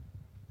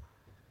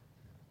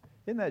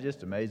Isn't that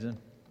just amazing?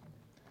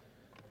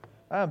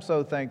 I'm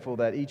so thankful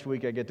that each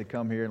week I get to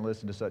come here and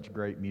listen to such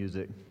great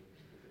music.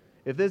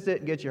 If this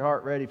didn't get your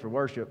heart ready for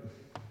worship,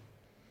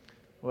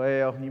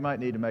 well, you might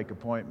need to make an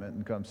appointment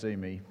and come see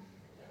me.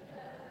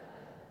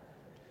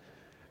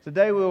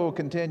 Today we will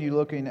continue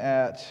looking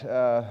at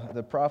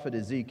the Prophet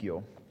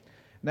Ezekiel.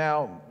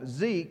 Now,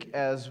 Zeke,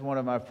 as one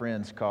of my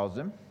friends calls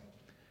him,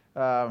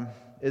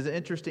 is an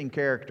interesting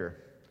character.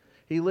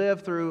 He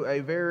lived through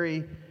a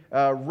very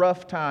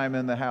rough time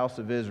in the house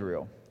of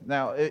Israel.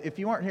 Now, if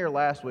you weren't here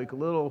last week, a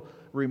little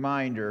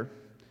reminder.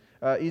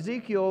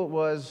 Ezekiel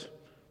was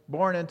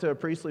born into a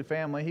priestly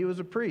family. He was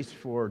a priest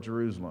for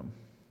Jerusalem.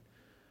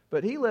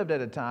 But he lived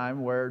at a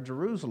time where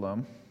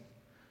Jerusalem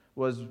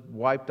was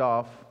wiped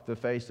off the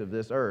face of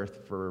this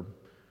earth for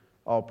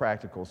all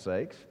practical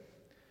sakes.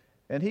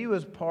 And he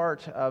was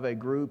part of a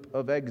group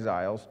of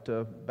exiles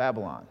to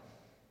Babylon.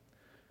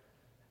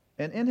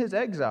 And in his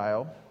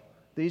exile,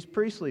 these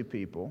priestly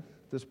people,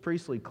 this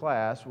priestly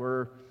class,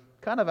 were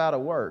kind of out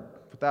of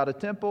work. Without a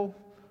temple,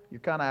 you're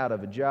kind of out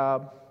of a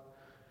job.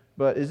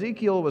 But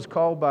Ezekiel was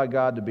called by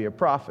God to be a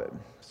prophet.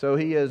 So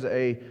he is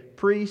a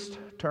priest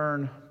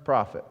turned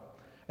prophet.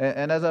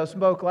 And as I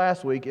spoke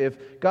last week,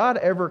 if God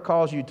ever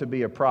calls you to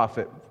be a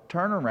prophet,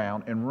 turn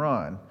around and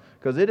run.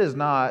 Because it is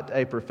not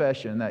a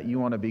profession that you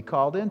want to be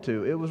called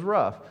into. It was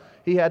rough.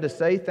 He had to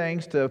say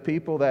things to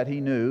people that he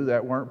knew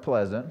that weren't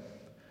pleasant.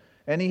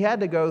 And he had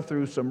to go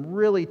through some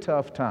really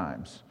tough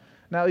times.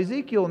 Now,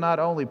 Ezekiel not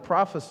only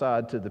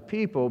prophesied to the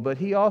people, but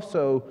he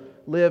also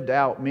lived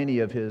out many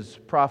of his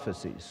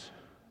prophecies.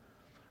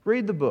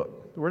 Read the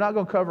book. We're not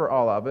going to cover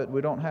all of it.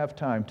 We don't have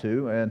time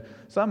to. And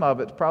some of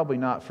it's probably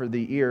not for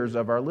the ears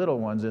of our little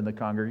ones in the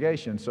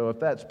congregation. So if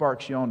that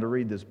sparks you on to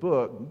read this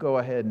book, go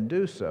ahead and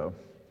do so.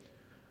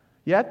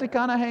 You have to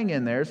kind of hang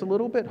in there. It's a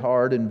little bit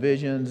hard in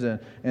visions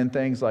and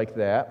things like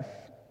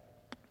that.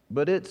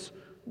 But it's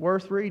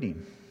worth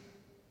reading.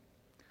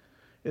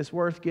 It's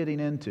worth getting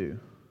into.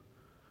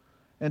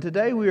 And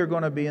today we are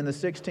going to be in the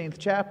 16th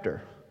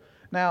chapter.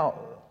 Now,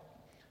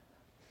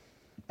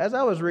 as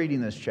I was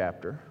reading this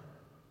chapter,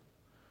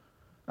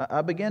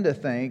 I began to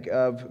think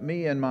of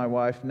me and my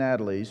wife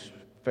Natalie's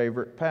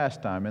favorite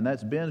pastime, and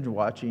that's binge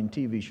watching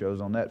TV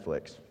shows on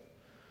Netflix.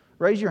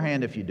 Raise your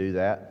hand if you do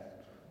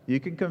that. You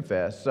can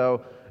confess.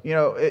 So,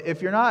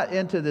 if you're not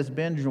into this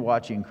binge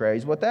watching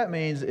craze, what that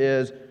means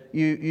is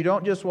you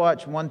don't just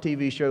watch one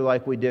TV show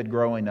like we did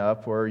growing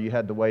up where you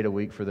had to wait a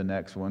week for the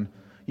next one.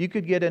 You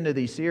could get into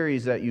these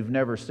series that you've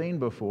never seen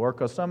before,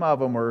 because some of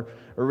them were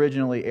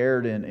originally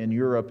aired in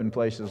Europe and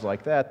places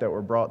like that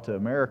were brought to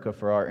America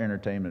for our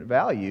entertainment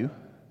value.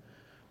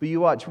 But you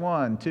watch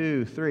 1,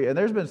 2, 3, and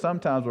there's been some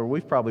times where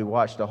we've probably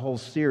watched a whole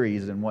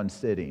series in one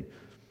sitting.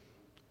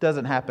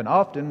 Doesn't happen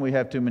often. We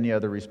have too many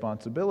other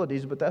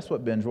responsibilities, but that's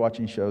what binge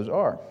watching shows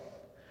are.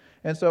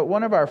 And so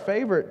one of our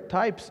favorite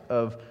types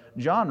of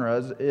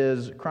genres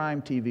is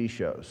crime TV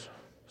shows.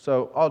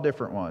 So all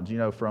different ones,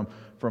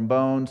 from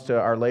Bones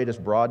to our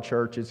latest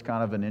Broadchurch is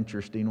kind of an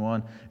interesting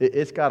one.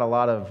 It's got a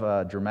lot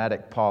of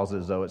dramatic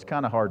pauses, though. It's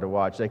kind of hard to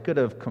watch. They could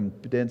have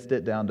condensed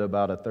it down to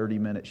about a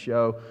 30-minute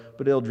show,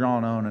 but it'll draw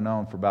on and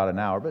on for about an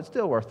hour, but it's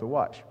still worth the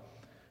watch.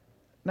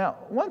 Now,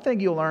 one thing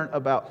you'll learn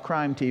about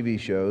crime TV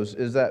shows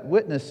is that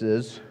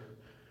witnesses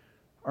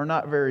are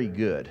not very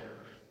good.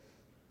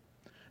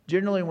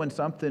 Generally, when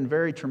something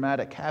very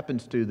traumatic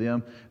happens to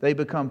them, they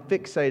become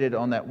fixated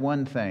on that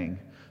one thing.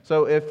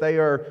 So if they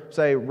are,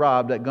 say,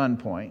 robbed at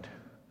gunpoint,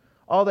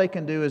 all they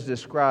can do is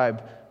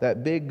describe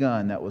that big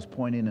gun that was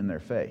pointing in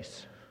their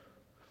face.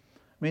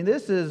 I mean,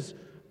 this is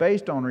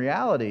based on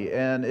reality,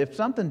 and if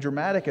something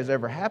dramatic has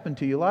ever happened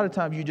to you, a lot of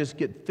times you just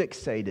get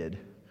fixated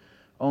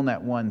on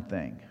that one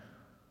thing.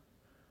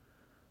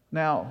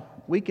 Now,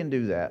 we can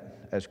do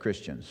that as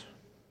Christians.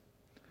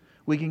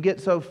 We can get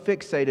so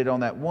fixated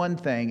on that one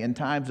thing in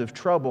times of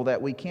trouble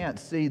that we can't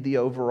see the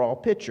overall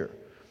picture.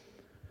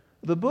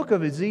 The book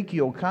of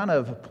Ezekiel kind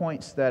of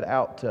points that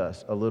out to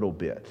us a little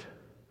bit.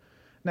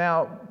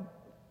 Now,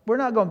 we're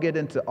not going to get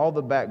into all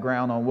the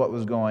background on what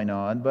was going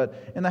on,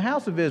 but in the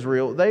house of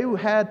Israel, they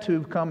had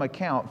to come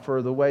account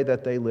for the way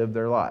that they lived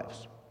their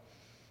lives.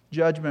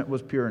 Judgment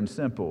was pure and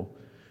simple.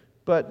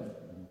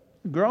 But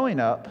growing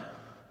up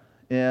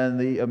in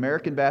the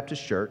American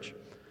Baptist Church,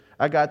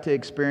 I got to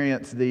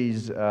experience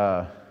these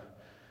fire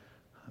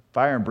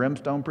and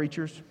brimstone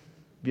preachers.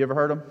 Have you ever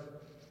heard them?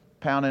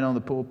 Pounding on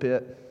the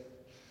pulpit.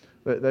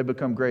 They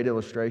become great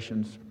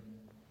illustrations.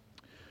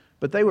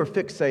 But they were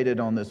fixated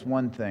on this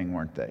one thing,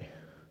 weren't they?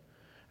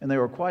 And they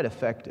were quite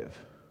effective.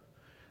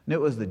 And it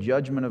was the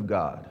judgment of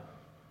God.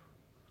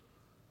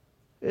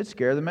 It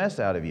scared the mess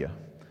out of you.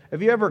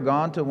 Have you ever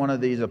gone to one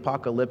of these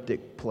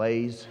apocalyptic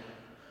plays?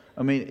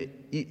 I mean,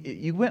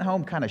 you went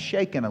home kind of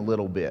shaking a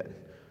little bit.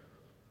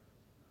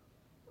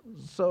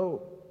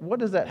 So what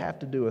does that have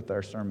to do with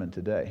our sermon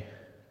today?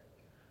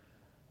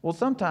 Well,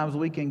 sometimes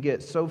we can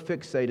get so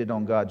fixated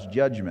on God's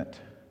judgment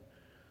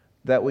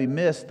that we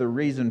miss the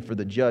reason for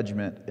the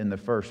judgment in the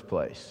first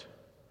place.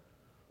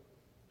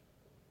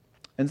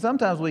 And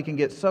sometimes we can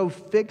get so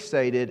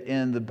fixated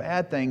in the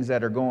bad things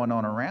that are going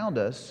on around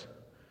us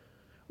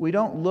we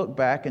don't look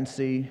back and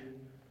see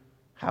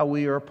how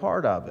we are a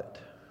part of it.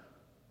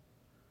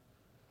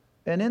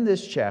 And in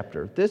this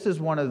chapter, this is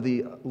one of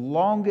the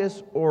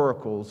longest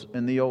oracles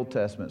in the Old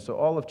Testament, so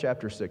all of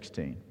chapter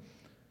 16.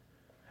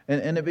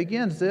 And it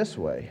begins this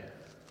way.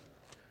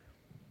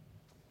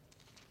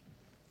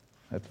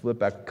 I have to flip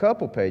back a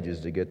couple pages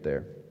to get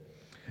there.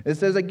 It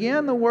says,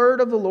 "Again, the word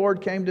of the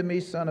Lord came to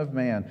me, Son of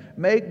man.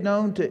 Make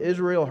known to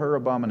Israel her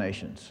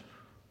abominations."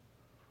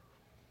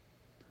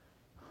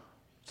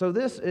 So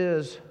this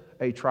is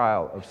a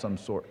trial of some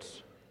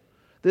sorts.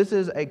 This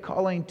is a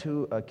calling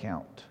to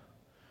account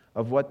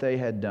of what they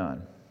had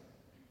done.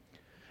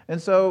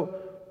 And so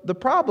the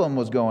problem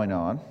was going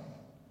on,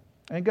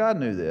 and God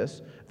knew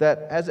this, that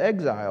as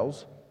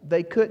exiles,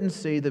 they couldn't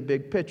see the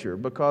big picture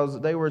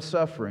because they were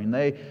suffering.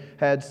 They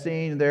had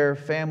seen their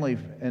family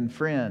and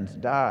friends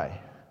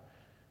die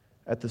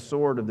at the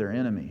sword of their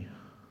enemy.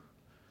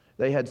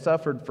 They had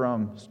suffered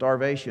from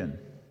starvation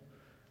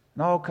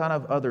and all kind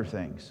of other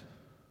things.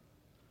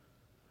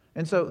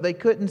 And so they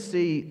couldn't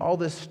see all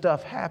this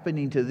stuff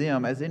happening to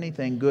them as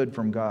anything good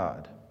from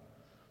God.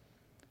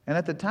 And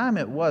at the time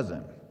it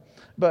wasn't.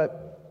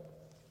 But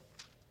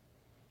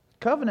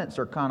covenants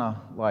are kind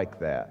of like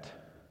that.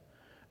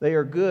 They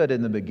are good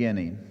in the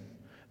beginning.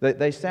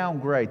 They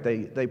sound great.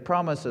 They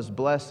promise us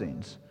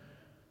blessings.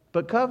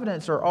 But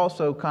covenants are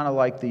also kind of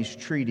like these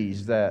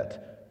treaties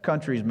that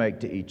countries make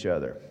to each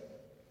other.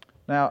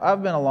 Now,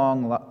 I've been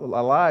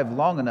alive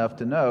long enough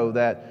to know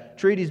that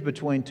treaties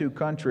between two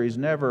countries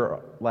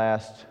never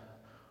last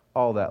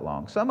all that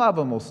long. Some of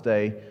them will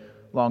stay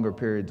longer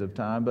periods of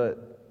time,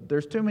 but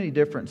there's too many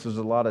differences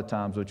a lot of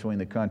times between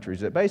the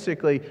countries. That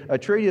basically, a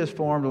treaty is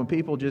formed when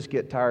people just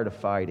get tired of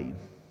fighting.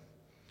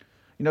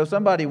 You know,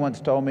 somebody once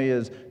told me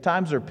is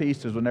times of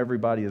peace is when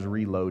everybody is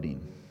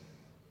reloading.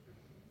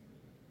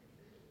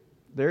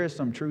 There is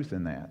some truth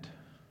in that.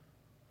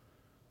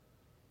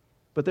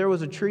 But there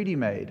was a treaty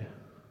made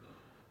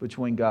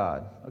between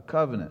God, a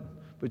covenant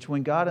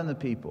between God and the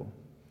people,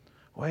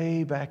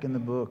 way back in the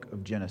book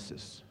of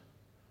Genesis.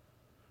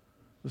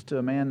 It was to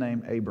a man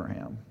named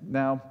Abraham.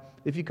 Now,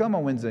 if you come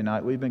on Wednesday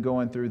night, we've been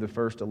going through the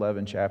first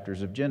 11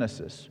 chapters of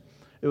Genesis.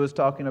 It was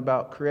talking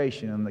about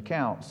creation and the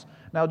counts.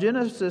 Now,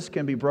 Genesis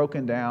can be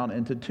broken down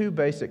into two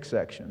basic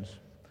sections.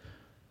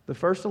 The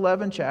first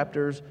 11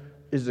 chapters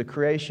is the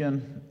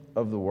creation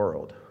of the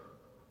world.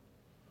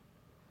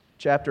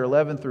 Chapter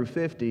 11 through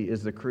 50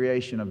 is the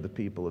creation of the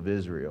people of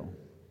Israel.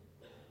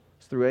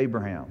 It's through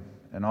Abraham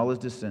and all his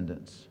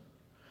descendants.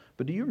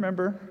 But do you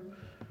remember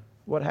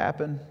what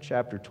happened,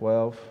 chapter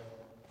 12,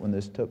 when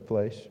this took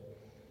place?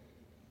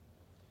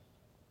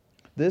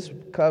 This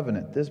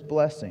covenant, this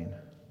blessing,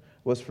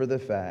 was for the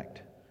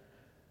fact.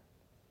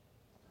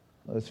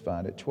 Let's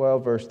find it.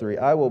 12 verse 3.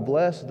 "I will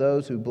bless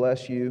those who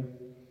bless you,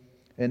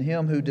 and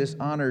him who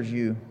dishonors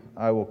you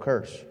I will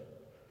curse.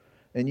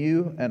 And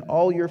you and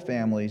all your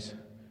families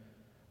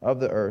of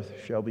the earth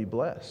shall be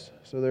blessed."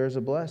 So there is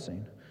a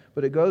blessing.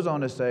 But it goes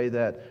on to say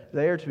that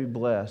they are to be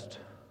blessed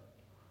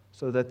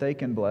so that they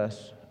can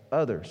bless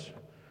others.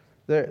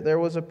 There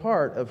was a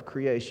part of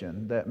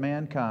creation that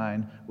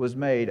mankind was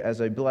made as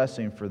a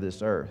blessing for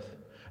this earth.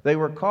 They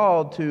were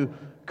called to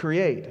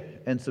create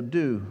and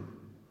subdue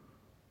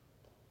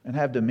and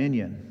have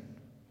dominion.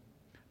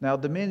 Now,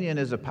 dominion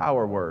is a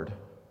power word.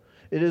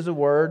 It is a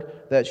word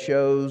that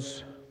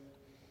shows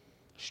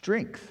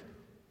strength.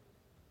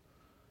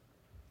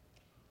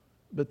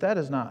 But that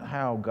is not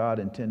how God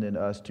intended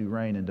us to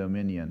reign in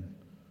dominion.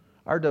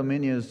 Our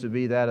dominion is to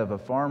be that of a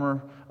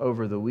farmer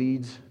over the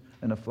weeds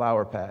in a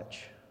flower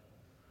patch.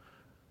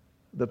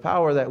 The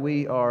power that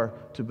we are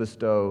to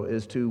bestow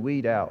is to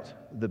weed out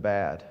the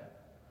bad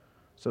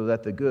so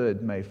that the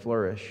good may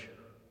flourish.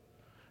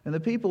 And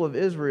the people of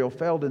Israel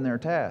failed in their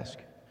task.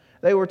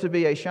 They were to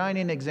be a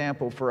shining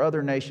example for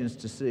other nations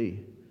to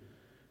see.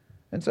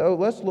 And so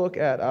let's look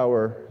at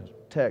our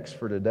text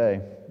for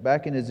today,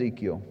 back in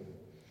Ezekiel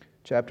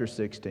chapter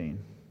 16.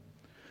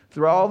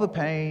 Through all the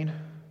pain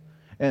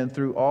and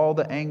through all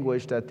the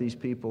anguish that these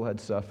people had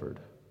suffered,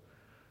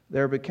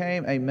 there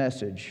became a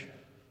message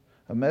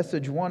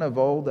one of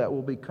old that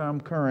will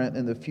become current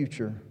in the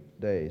future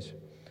days.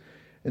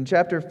 In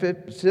chapter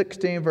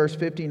 16, verse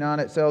 59,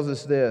 it tells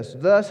us this: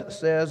 "Thus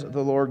says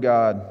the Lord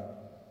God,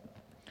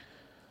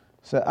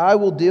 so I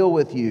will deal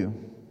with you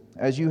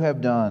as you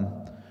have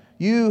done,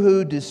 you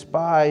who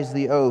despise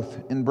the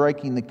oath in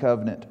breaking the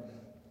covenant.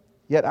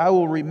 Yet I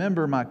will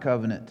remember my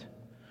covenant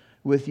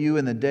with you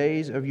in the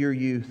days of your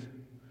youth,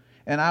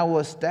 and I will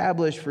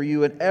establish for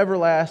you an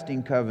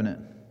everlasting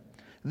covenant.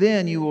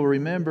 Then you will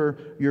remember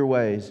your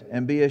ways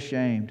and be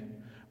ashamed.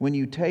 When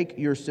you take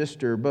your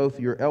sister,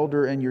 both your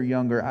elder and your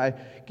younger, I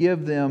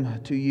give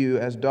them to you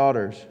as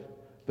daughters,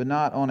 but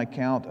not on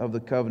account of the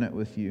covenant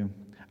with you.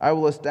 I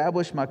will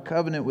establish my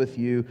covenant with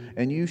you,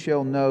 and you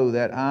shall know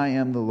that I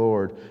am the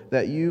Lord,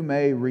 that you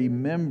may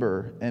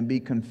remember and be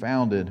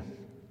confounded,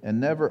 and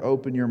never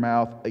open your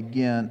mouth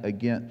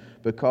again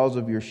because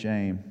of your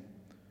shame,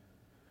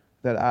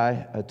 that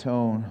I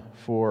atone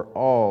for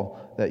all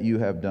that you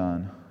have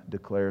done,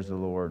 declares the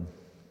Lord."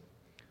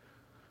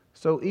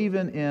 So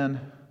even in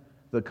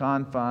the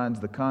confines,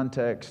 the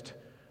context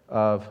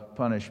of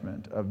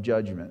punishment, of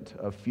judgment,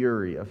 of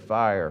fury, of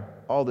fire,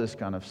 all this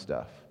kind of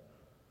stuff,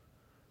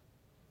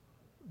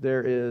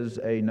 there is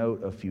a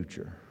note of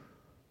future.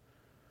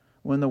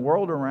 When the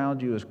world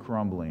around you is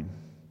crumbling,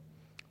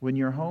 when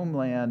your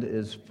homeland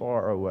is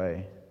far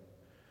away,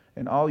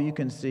 and all you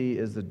can see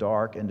is the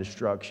dark and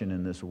destruction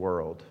in this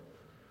world,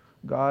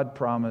 God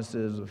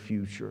promises a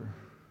future.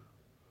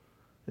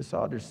 It's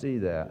hard to see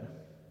that.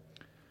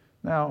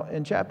 Now,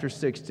 in chapter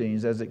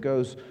 16, as it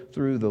goes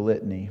through the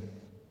litany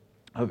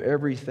of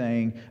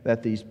everything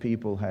that these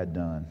people had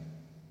done,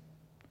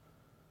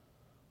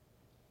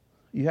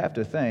 you have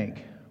to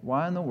think,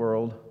 why in the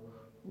world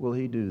will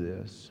he do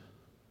this?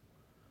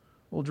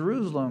 Well,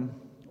 Jerusalem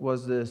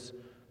was this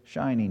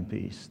shining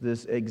piece,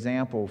 this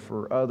example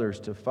for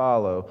others to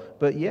follow,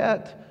 but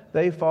yet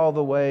they fall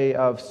the way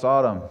of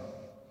Sodom,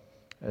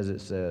 as it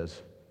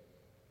says.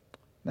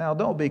 Now,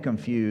 don't be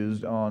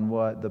confused on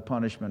what the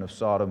punishment of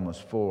Sodom was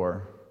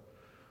for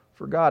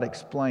God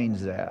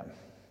explains that.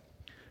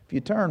 If you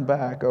turn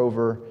back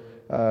over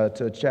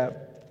to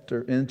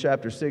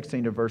chapter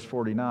 16 to verse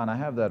 49, I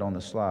have that on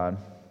the slide.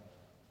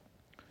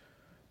 It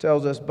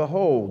tells us,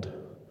 "Behold,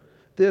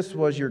 this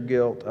was your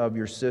guilt of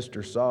your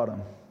sister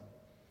Sodom.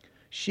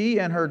 She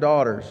and her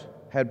daughters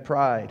had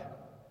pride,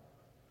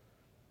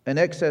 and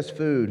excess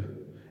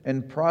food,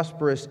 and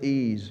prosperous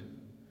ease,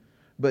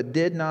 but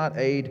did not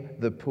aid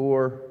the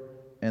poor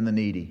and the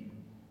needy."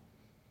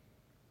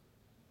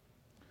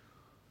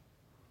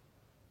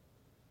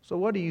 So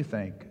what do you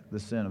think the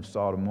sin of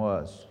Sodom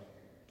was?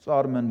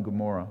 Sodom and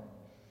Gomorrah.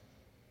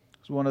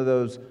 It's one of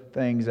those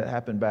things that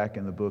happened back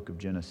in the book of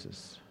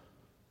Genesis.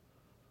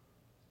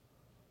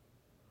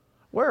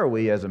 Where are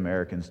we as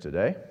Americans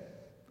today?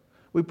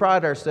 We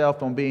pride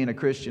ourselves on being a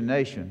Christian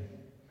nation.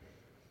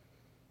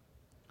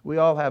 We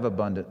all have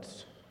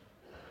abundance.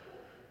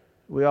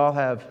 We all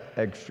have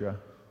extra.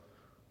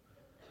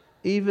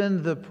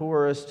 Even the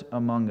poorest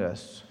among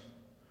us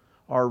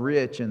are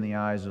rich in the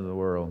eyes of the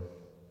world.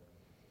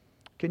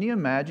 Can you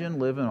imagine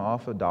living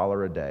off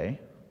 $1 a day?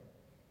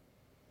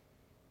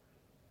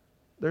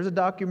 There's a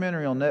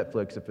documentary on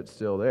Netflix, if it's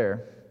still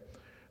there.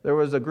 There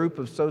was a group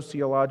of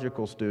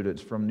sociological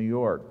students from New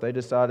York. They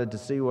decided to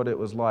see what it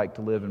was like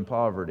to live in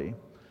poverty.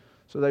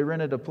 So they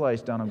rented a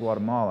place down in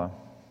Guatemala.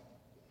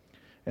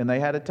 And they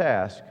had a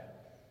task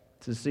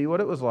to see what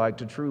it was like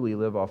to truly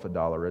live off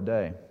 $1 a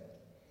day.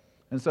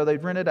 And so they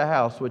rented a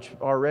house which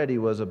already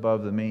was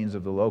above the means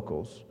of the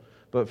locals.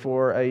 But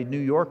for a New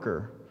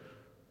Yorker,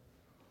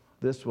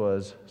 this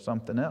was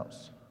something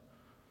else.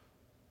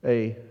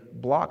 A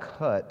block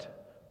hut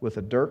with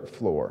a dirt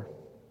floor.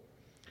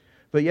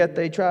 But yet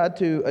they tried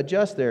to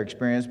adjust their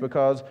experience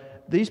because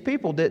these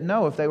people didn't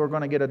know if they were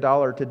going to get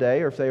 $1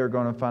 today or if they were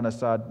going to find a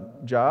side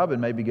job and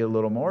maybe get a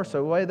little more.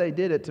 So the way they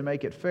did it to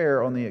make it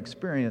fair on the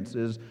experience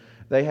is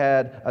they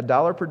had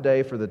 $1 per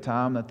day for the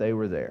time that they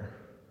were there.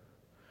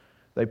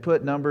 They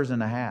put numbers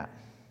in a hat.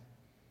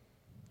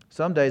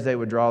 Some days they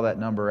would draw that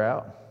number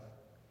out.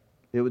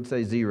 It would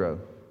say 0.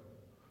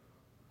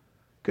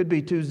 Could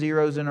be 2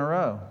 zeros in a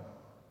row.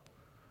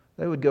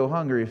 They would go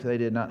hungry if they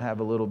did not have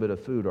a little bit of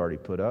food already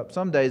put up.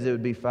 Some days it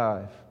would be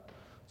 5.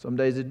 Some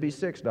days it'd be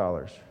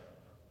 $6.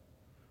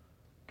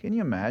 Can you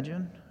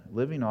imagine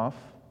living off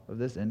of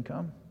this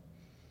income?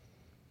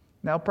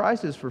 Now,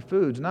 prices for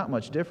food's not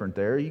much different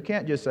there. You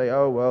can't just say,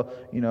 oh, well,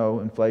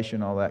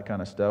 inflation, all that kind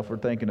of stuff. We're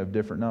thinking of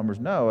different numbers.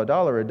 No,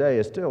 $1 a day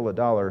is still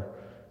 $1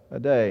 a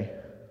day.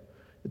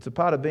 It's a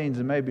pot of beans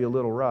and maybe a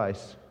little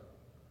rice.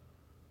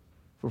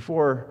 For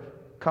 4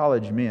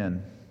 college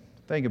men,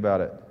 think about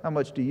it. How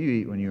much do you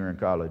eat when you were in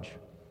college?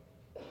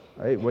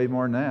 I ate way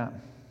more than that.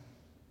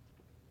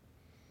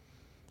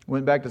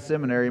 Went back to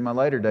seminary in my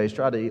later days,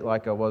 tried to eat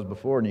like I was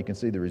before, and you can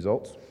see the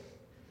results.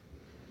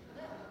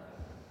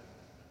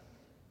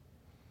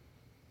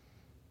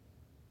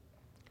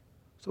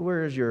 So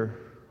where is your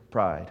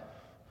pride?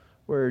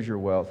 Where is your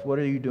wealth? What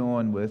are you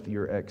doing with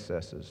your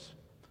excesses?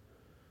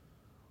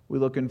 We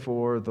looking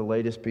for the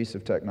latest piece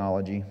of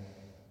technology?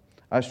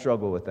 I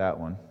struggle with that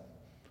one.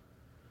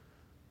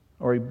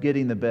 Or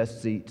getting the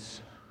best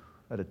seats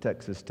at a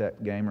Texas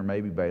Tech game or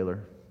maybe Baylor.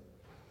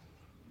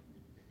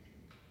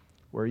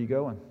 Where are you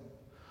going?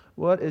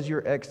 What is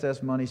your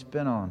excess money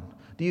spent on?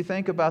 Do you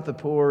think about the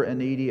poor and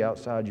needy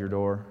outside your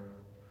door?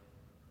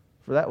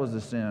 For that was the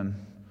sin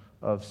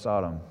of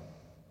Sodom.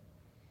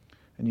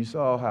 And you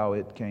saw how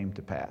it came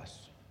to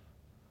pass.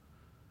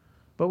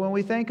 But when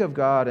we think of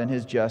God and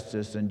His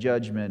justice and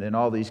judgment and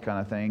all these kind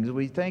of things,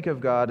 we think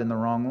of God in the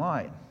wrong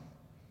light.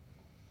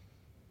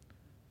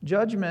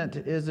 Judgment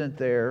isn't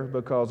there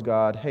because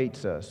God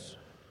hates us.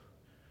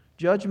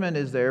 Judgment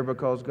is there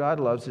because God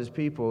loves His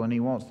people and He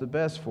wants the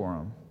best for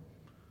them.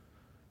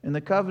 In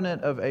the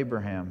covenant of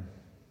Abraham,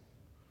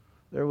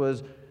 there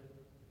was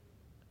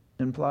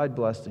implied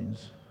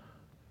blessings,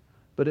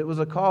 but it was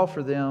a call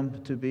for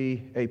them to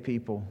be a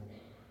people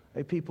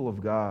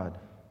of God,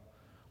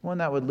 one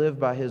that would live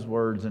by His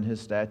words and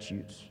His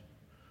statutes,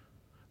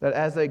 that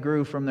as they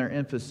grew from their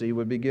infancy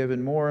would be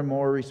given more and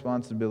more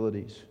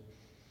responsibilities.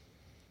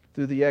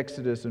 Through the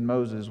Exodus and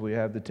Moses, we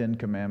have the Ten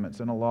Commandments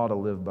and a law to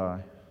live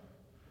by.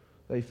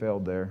 They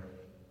failed there.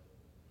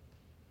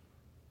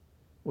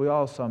 We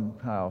all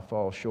somehow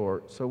fall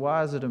short. So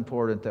why is it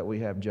important that we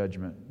have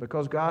judgment?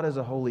 Because God is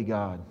a holy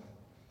God.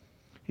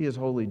 He is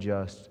wholly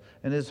just.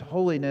 And His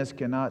holiness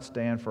cannot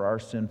stand for our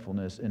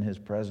sinfulness in His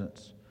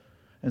presence.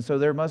 And so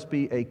there must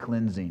be a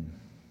cleansing.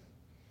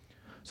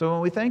 So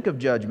when we think of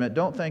judgment,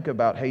 don't think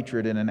about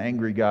hatred and an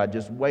angry God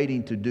just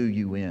waiting to do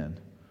you in.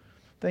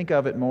 Think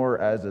of it more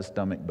as a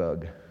stomach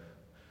bug.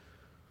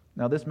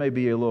 Now, this may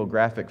be a little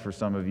graphic for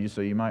some of you,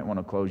 so you might want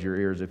to close your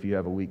ears if you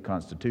have a weak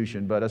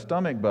constitution, but a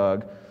stomach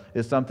bug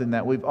is something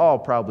that we've all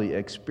probably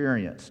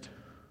experienced.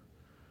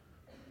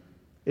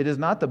 It is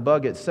not the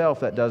bug itself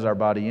that does our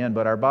body in,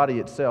 but our body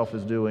itself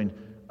is doing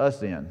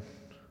us in.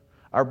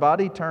 Our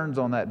body turns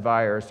on that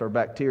virus or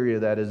bacteria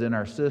that is in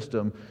our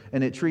system,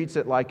 and it treats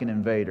it like an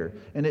invader.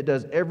 And it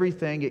does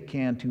everything it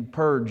can to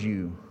purge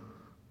you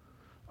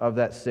of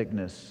that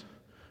sickness,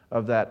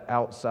 of that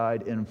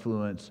outside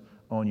influence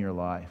on your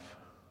life.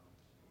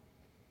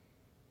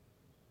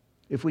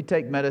 If we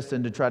take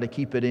medicine to try to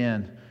keep it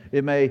in,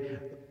 it may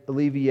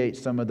alleviate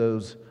some of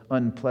those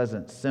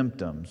unpleasant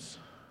symptoms,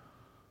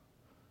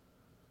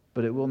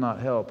 but it will not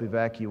help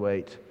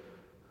evacuate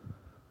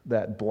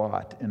that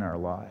blot in our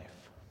life.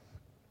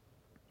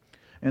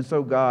 And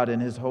so God, in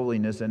His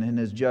holiness and in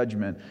His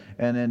judgment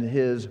and in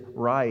His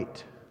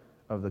right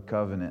of the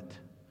covenant,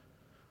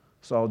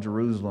 saw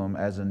Jerusalem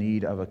as a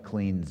need of a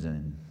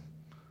cleansing,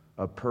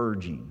 a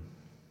purging.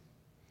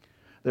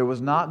 There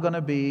was not going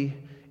to be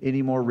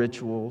any more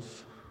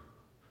rituals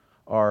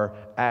or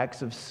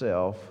acts of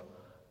self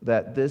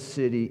that this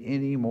city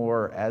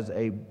anymore as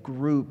a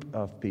group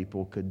of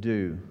people could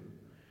do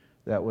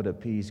that would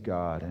appease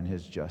God and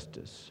His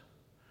justice,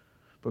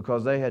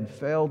 because they had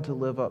failed to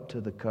live up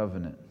to the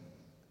covenant.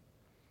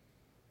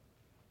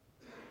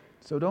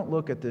 So don't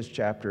look at this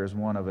chapter as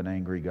one of an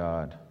angry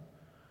God,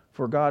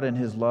 for God in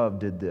His love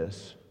did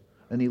this,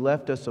 and He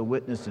left us a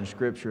witness in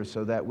Scripture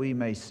so that we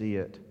may see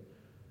it.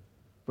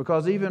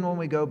 Because even when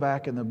we go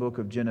back in the book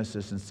of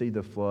Genesis and see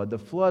the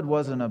flood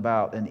wasn't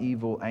about an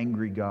evil,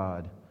 angry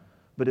God,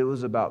 but it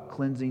was about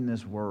cleansing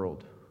this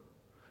world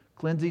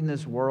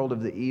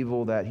of the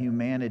evil that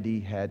humanity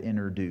had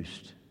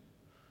introduced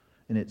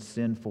in its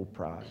sinful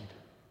pride.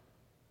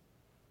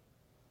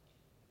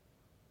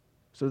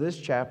 So this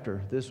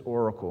chapter, this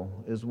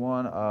oracle, is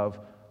one of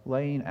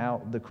laying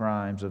out the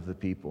crimes of the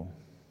people.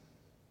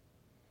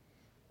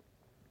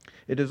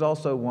 It is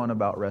also one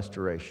about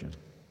restoration.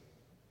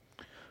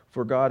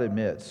 For God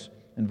admits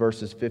in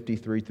verses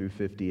 53 through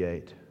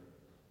 58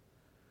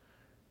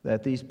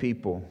 that these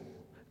people,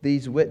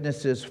 these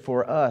witnesses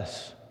for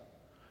us,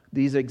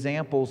 these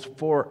examples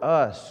for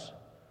us,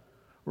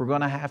 were going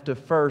to have to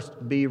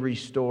first be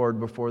restored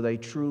before they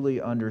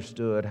truly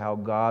understood how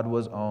God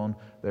was on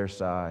their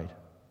side.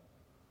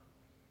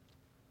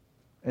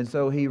 And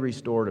so He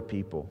restored a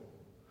people.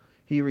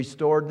 He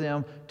restored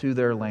them to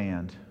their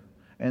land,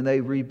 and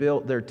they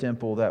rebuilt their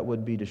temple that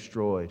would be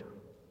destroyed.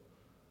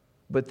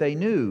 But they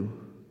knew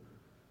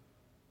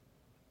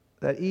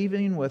that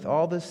even with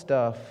all this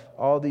stuff,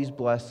 all these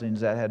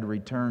blessings that had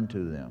returned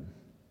to them,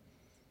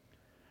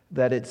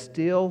 that it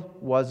still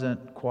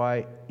wasn't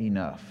quite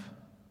enough.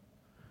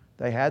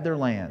 They had their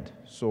land,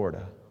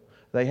 sorta.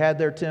 They had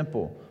their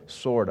temple,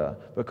 sorta,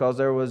 because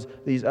there was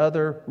these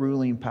other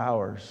ruling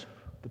powers,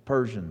 the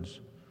Persians,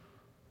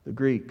 the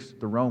Greeks,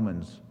 the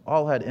Romans,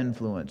 all had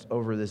influence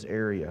over this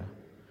area.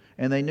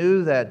 And they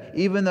knew that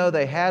even though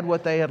they had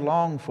what they had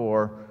longed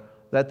for,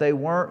 that they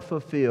weren't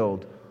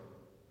fulfilled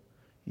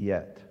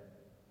yet.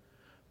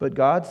 But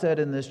God said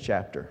in this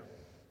chapter,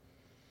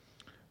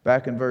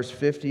 back in verse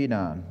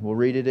 59, we'll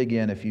read it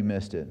again if you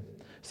missed it.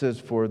 It says,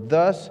 "For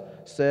thus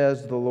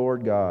says the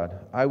Lord God,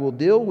 I will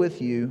deal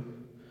with you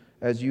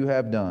as you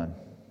have done.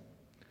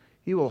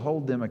 He will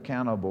hold them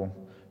accountable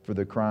for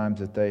the crimes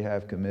that they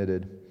have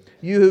committed.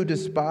 You who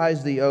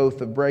despise the oath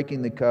of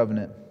breaking the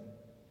covenant,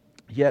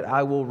 yet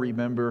I will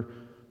remember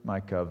my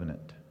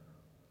covenant.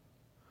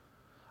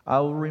 I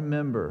will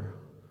remember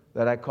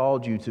that I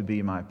called you to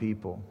be my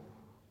people,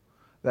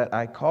 that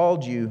I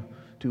called you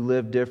to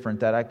live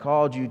different, that I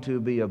called you to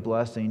be a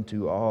blessing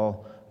to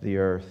all the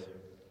earth."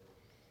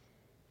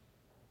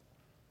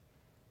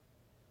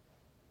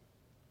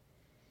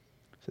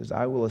 It says,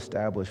 "I will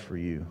establish for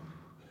you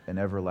an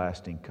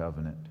everlasting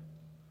covenant."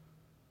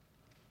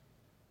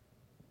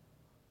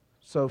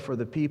 So for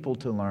the people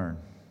to learn,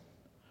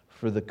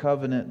 for the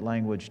covenant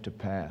language to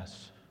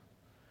pass,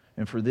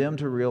 and for them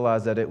to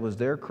realize that it was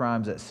their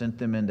crimes that sent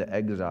them into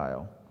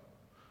exile,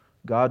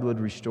 God would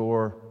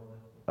restore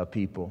a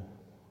people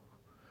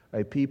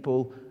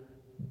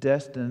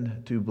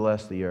destined to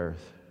bless the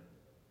earth.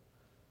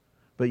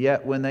 But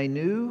yet when they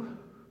knew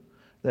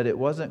that it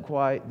wasn't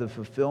quite the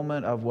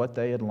fulfillment of what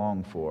they had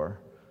longed for,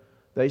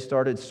 they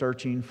started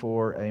searching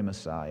for a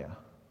Messiah.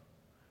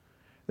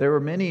 There were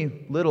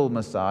many little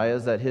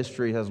messiahs that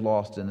history has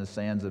lost in the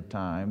sands of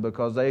time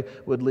because they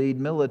would lead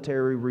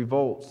military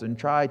revolts and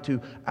try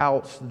to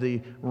oust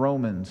the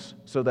Romans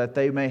so that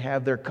they may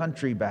have their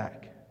country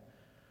back.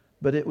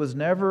 But it was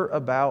never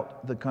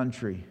about the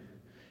country.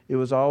 It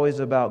was always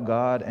about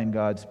God and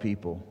God's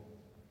people.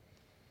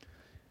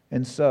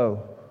 And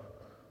so,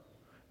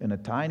 in a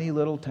tiny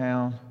little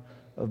town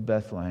of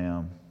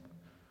Bethlehem,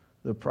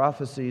 the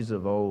prophecies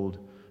of old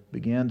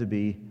began to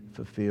be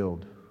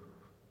fulfilled.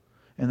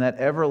 And that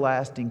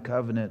everlasting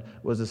covenant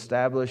was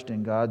established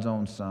in God's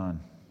own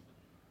Son,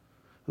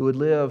 who would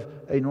live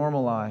a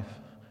normal life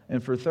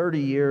and for 30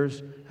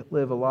 years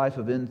live a life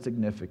of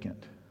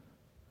insignificant.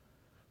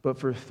 But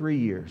for 3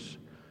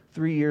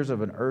 years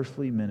of an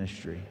earthly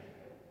ministry,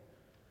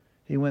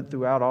 he went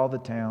throughout all the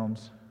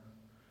towns,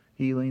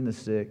 healing the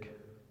sick,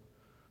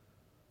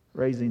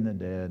 raising the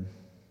dead,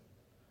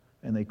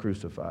 and they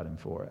crucified him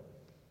for it.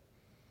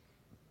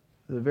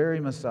 The very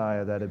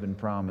Messiah that had been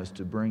promised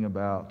to bring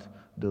about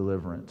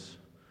deliverance.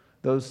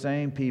 Those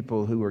same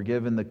people who were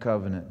given the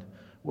covenant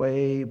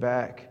way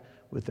back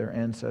with their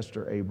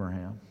ancestor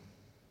Abraham.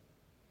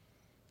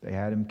 They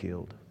had him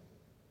killed.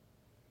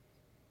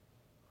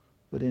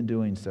 But in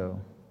doing so,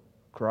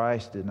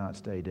 Christ did not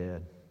stay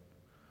dead,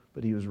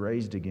 but he was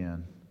raised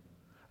again.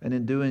 And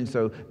in doing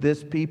so,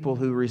 this people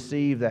who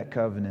received that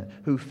covenant,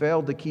 who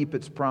failed to keep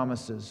its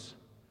promises,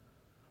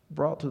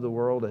 brought to the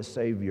world a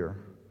Savior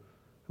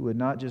who would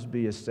not just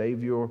be a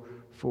Savior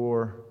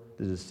for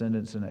the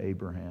descendants of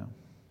Abraham,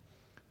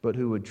 but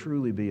who would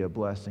truly be a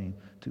blessing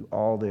to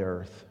all the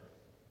earth.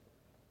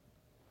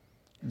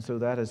 And so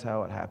that is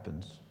how it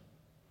happens.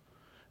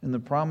 In the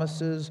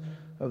promises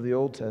of the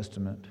Old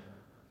Testament,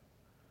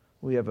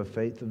 we have a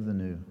faith of the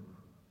new.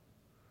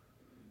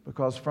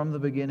 Because from the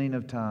beginning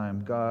of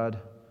time, God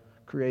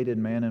created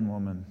man and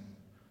woman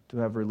to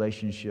have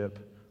relationship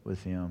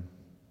with him.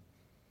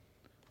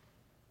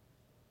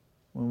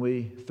 When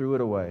we threw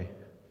it away,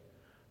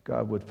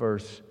 God would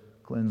first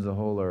cleanse the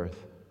whole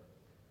earth.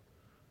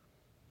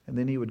 And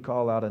then he would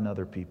call out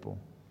another people,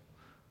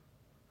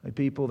 a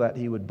people that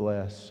he would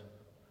bless,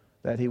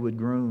 that he would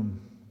groom,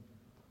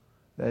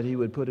 that he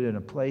would put in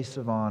a place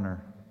of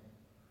honor,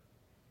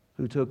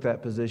 who took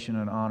that position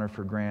and honor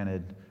for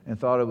granted and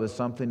thought it was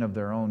something of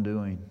their own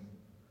doing.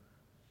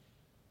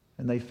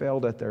 And they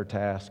failed at their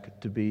task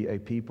to be a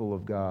people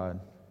of God.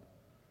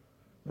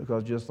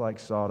 Because just like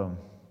Sodom,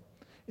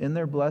 in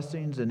their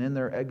blessings and in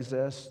their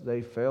excess,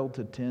 they failed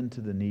to tend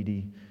to the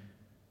needy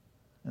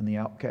and the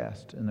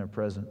outcast in their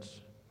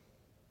presence.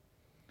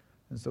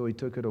 And so he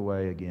took it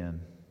away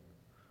again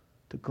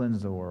to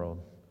cleanse the world.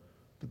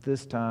 But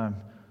this time,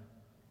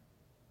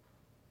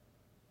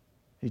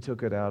 he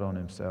took it out on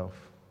himself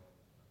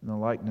in the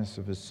likeness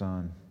of his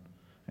Son,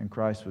 and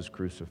Christ was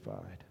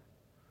crucified.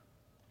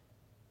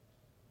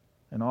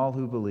 And all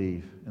who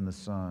believe in the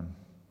Son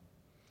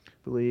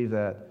believe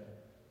that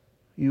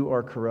you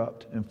are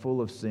corrupt and full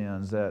of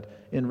sins, that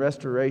in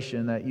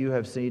restoration that you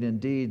have seen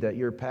indeed that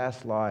your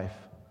past life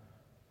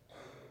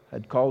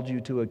had called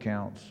you to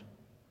account.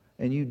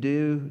 And you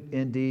do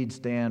indeed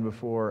stand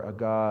before a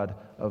God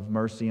of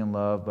mercy and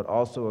love, but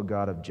also a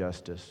God of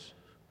justice.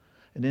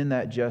 And in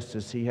that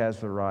justice, he has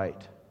the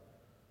right,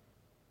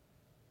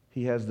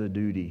 he has the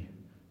duty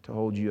to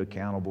hold you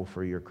accountable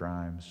for your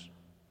crimes.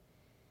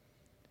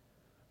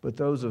 But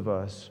those of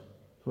us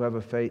who have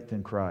a faith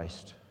in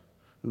Christ,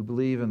 who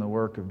believe in the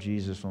work of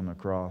Jesus on the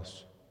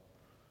cross,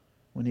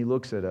 when he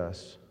looks at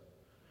us,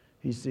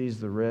 he sees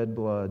the red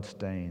blood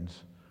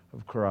stains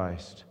of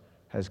Christ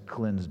has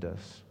cleansed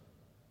us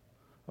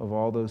of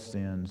all those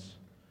sins,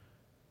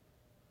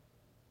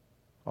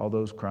 all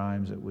those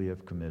crimes that we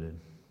have committed.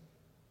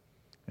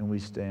 And we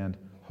stand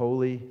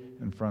holy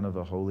in front of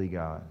a holy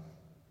God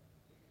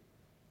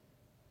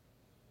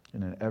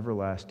in an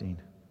everlasting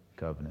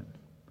covenant.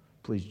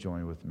 Please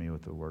join with me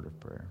with a word of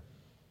prayer.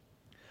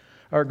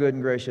 Our good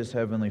and gracious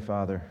Heavenly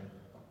Father,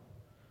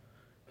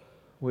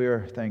 we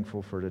are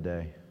thankful for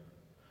today.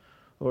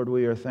 Lord,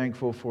 we are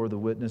thankful for the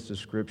witness of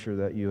Scripture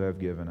that you have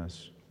given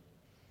us.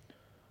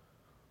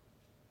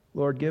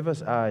 Lord, give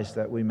us eyes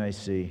that we may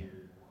see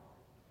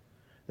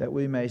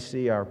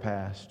our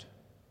past,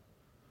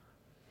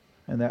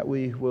 and that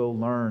we will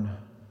learn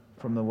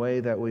from the way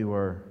that we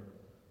were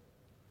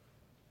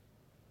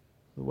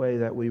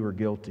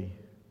guilty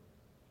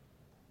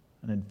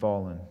and had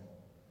fallen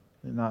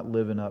and not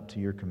living up to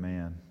your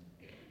command.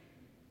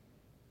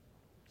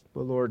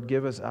 But Lord,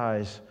 give us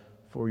eyes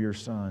for your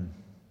Son,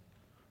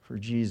 for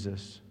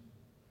Jesus,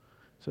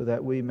 so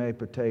that we may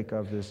partake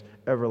of this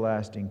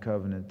everlasting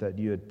covenant that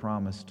you had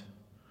promised.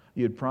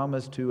 You had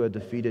promised to a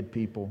defeated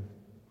people,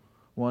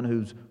 one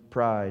whose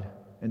pride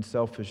and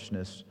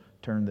selfishness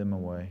turned them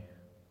away.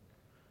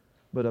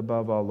 But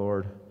above all,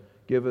 Lord,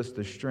 give us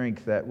the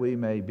strength that we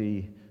may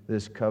be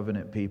this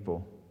covenant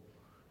people,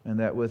 and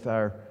that with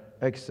our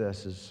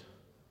excesses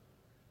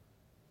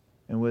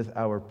and with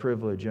our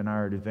privilege and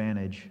our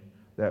advantage,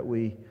 that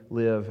we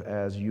live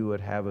as you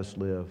would have us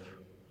live,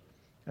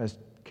 as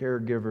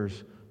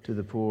caregivers to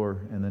the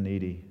poor and the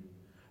needy,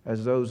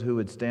 as those who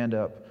would stand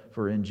up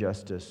for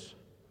injustice.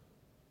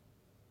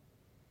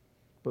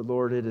 But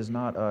Lord, it is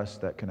not us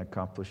that can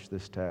accomplish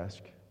this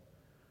task.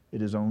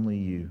 It is only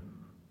you.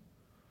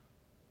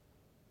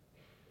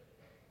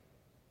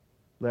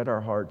 Let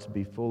our hearts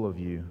be full of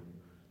you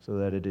so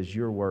that it is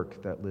your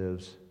work that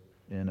lives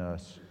in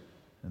us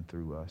and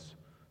through us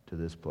to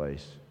this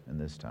place and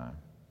this time.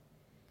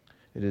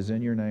 It is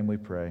in your name we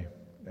pray.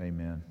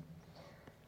 Amen.